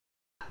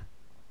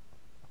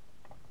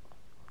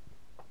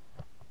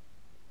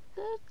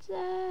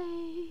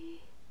day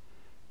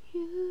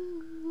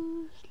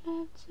you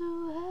slipped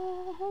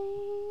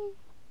away?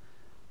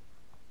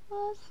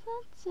 What's the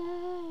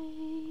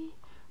day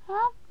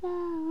I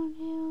found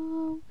you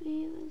won't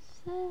be the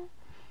same?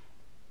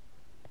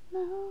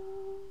 No.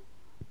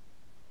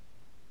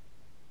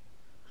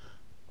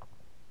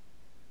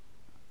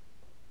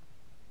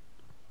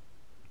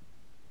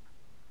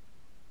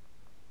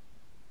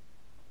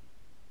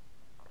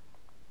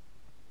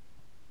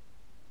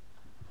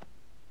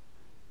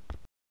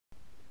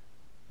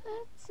 The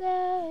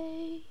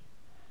day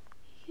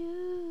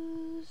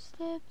you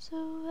slipped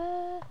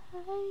away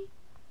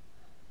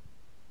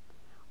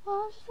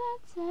was the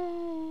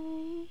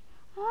day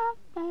I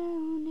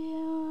found you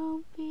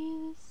won't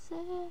be the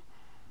same.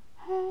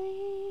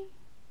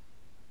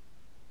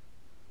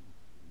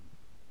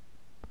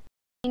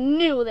 I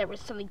knew there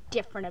was something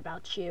different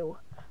about you.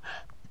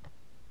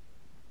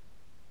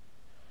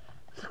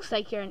 Looks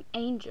like you're an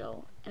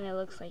angel, and it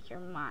looks like you're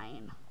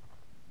mine.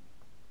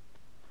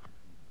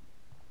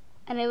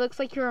 And it looks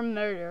like you're a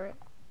murderer.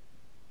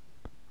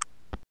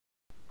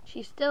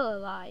 She's still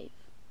alive.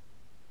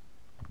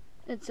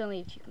 It's only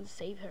if you can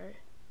save her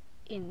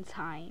in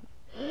time.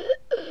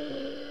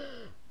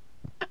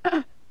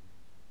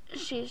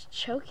 She's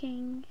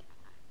choking.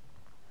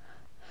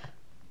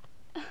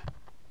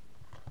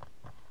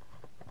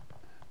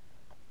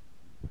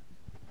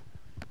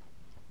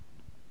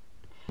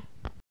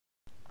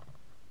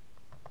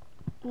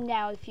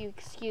 Now, if you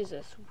excuse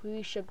us,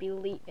 we should be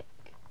leaving.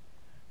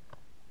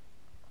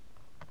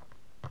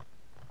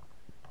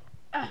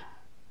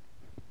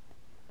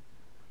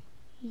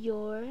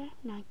 You're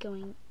not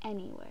going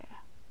anywhere.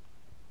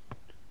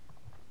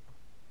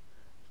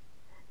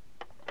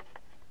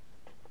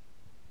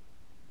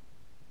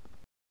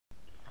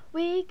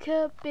 We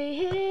could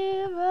be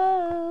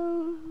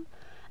heroes.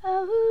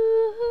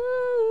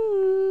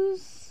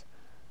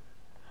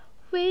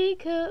 We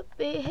could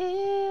be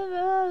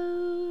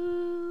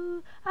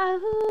heroes.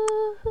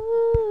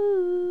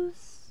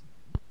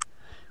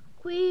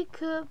 We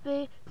could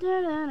be.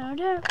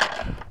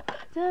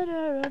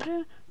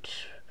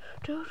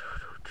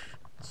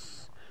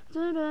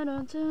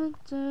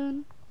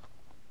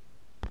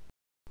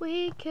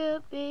 We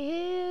could be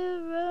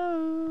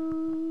heroes.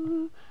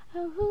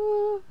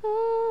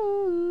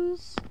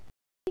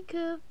 We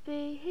could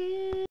be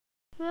heroes.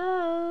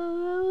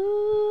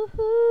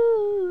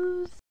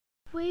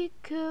 We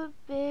could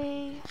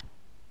be.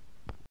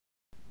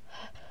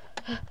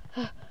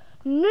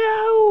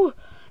 No!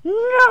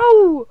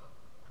 No!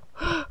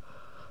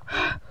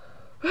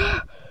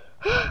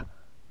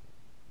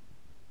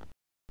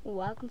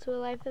 Welcome to a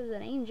life as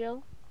an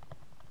angel.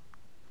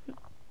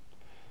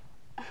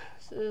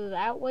 So is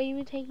that why you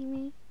were taking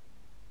me?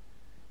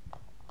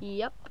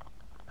 Yep.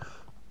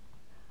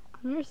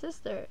 I'm your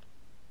sister.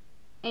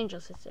 Angel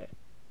sister.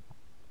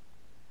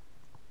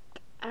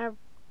 Our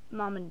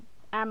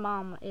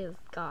mom is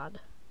God.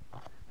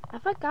 I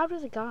thought God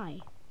was a guy.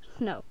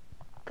 No.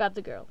 God's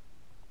a girl.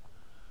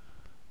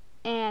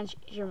 And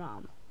she's your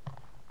mom.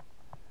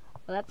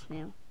 Well, that's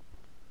new.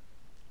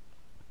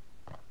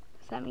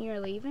 Does that mean you're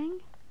leaving?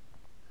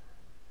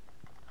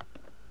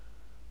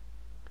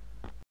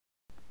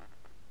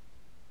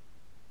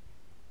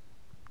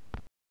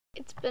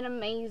 It's been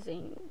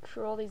amazing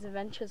for all these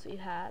adventures we've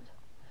had.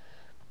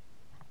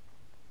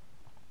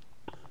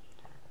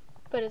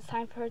 But it's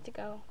time for her to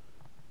go.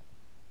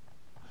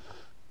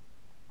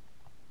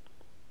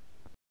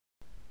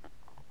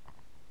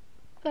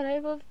 But I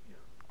love you.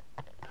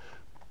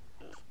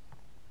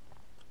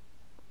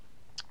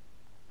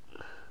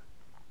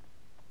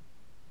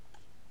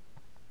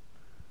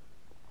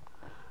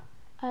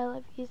 I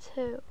love you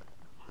too.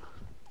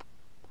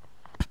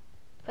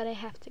 But I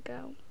have to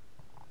go.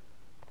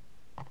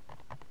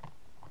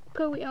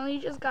 But we only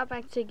just got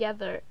back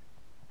together.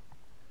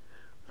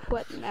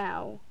 What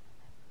now?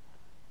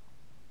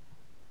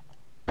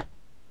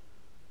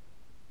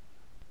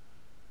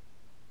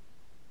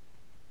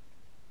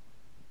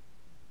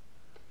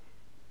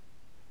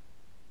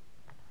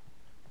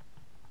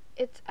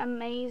 It's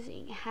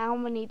amazing how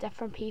many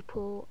different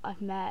people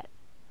I've met.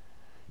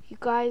 You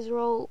guys are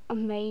all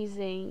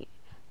amazing,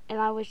 and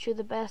I wish you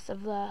the best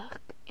of luck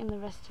in the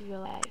rest of your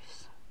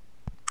lives.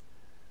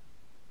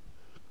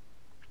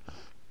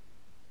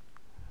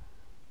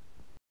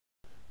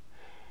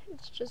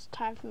 It's just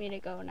time for me to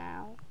go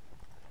now.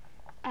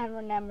 And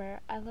remember,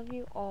 I love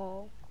you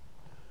all.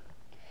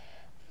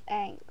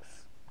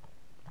 Thanks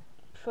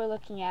for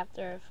looking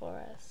after it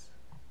for us.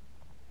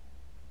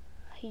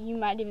 You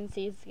might even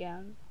see us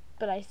again,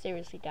 but I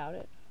seriously doubt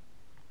it.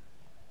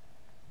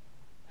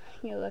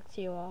 Good luck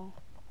to you all.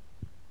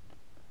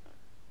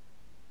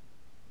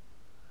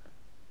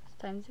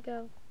 It's time to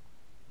go.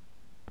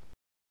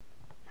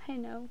 I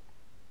know.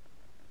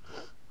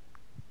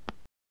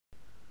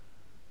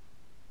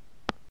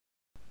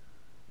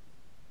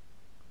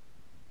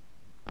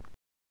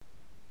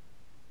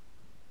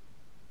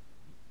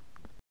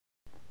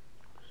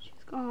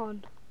 She's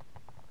gone.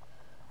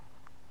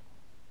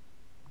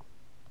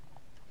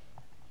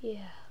 Yeah.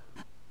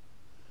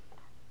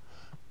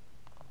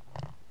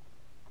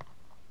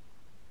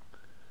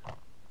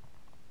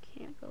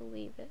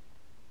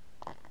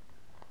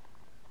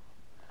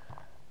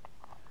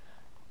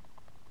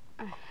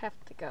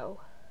 to go.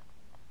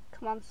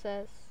 Come on,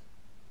 sis.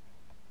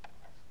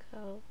 Let's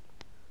go.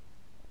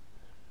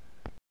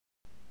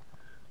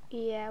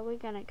 Yeah, we're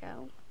gonna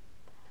go.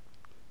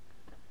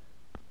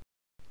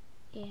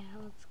 Yeah,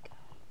 let's go.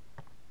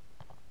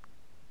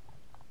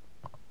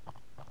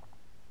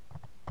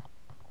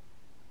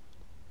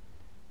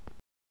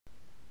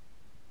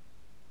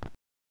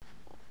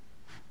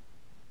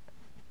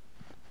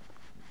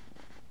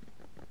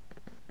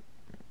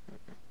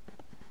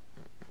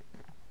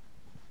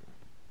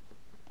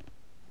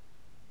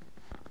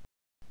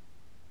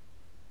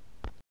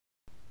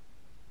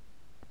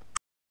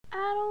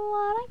 I don't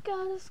wanna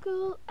go to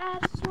school, I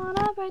just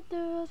wanna break the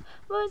rules.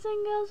 Boys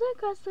and girls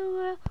across the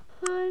world,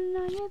 putting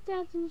on your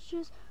dancing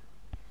shoes.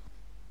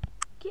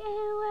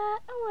 Getting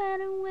wet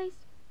and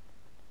waste.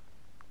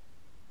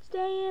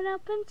 Staying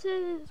up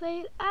until it's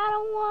late. I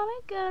don't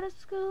wanna go to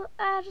school,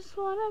 I just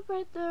wanna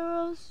break the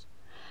rules.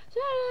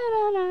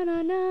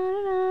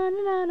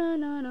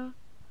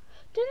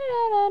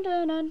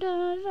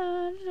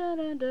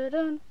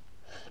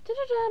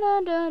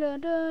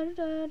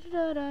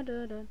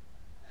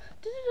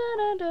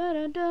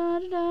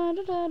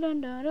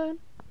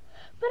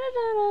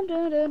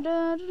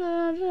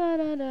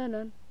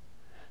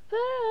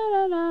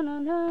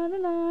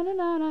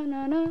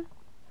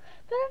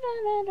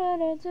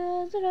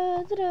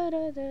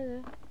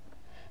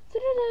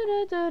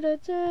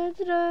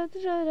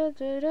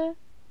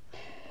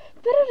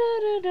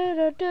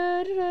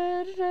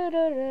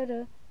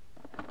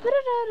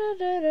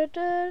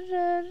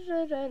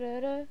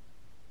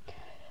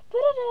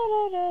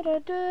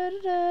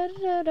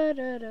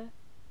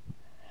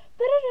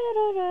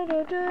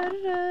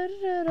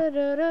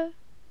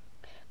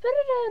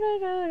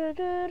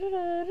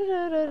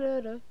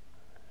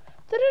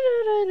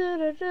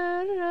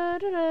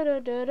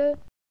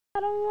 I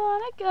don't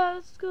wanna go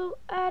to school,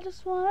 I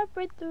just wanna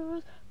break the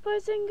rules.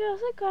 Boys and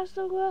girls across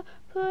the world,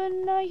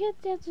 putting on your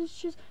dancing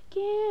shoes.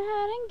 Getting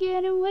hot and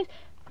getting wet,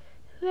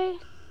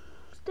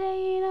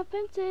 staying up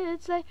until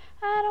it's late.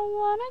 I don't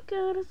wanna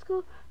go to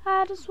school,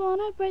 I just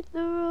wanna break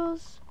the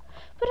rules.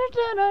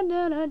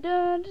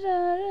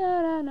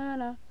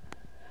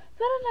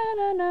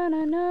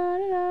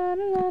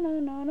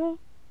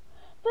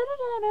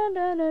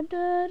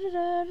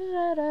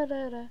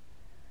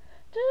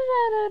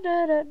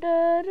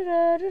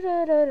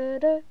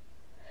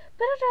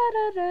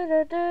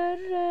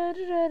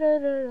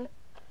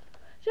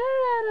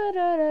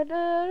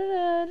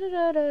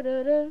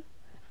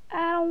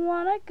 I don't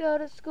wanna go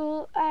to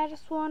school, I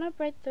just wanna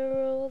break the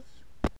rules.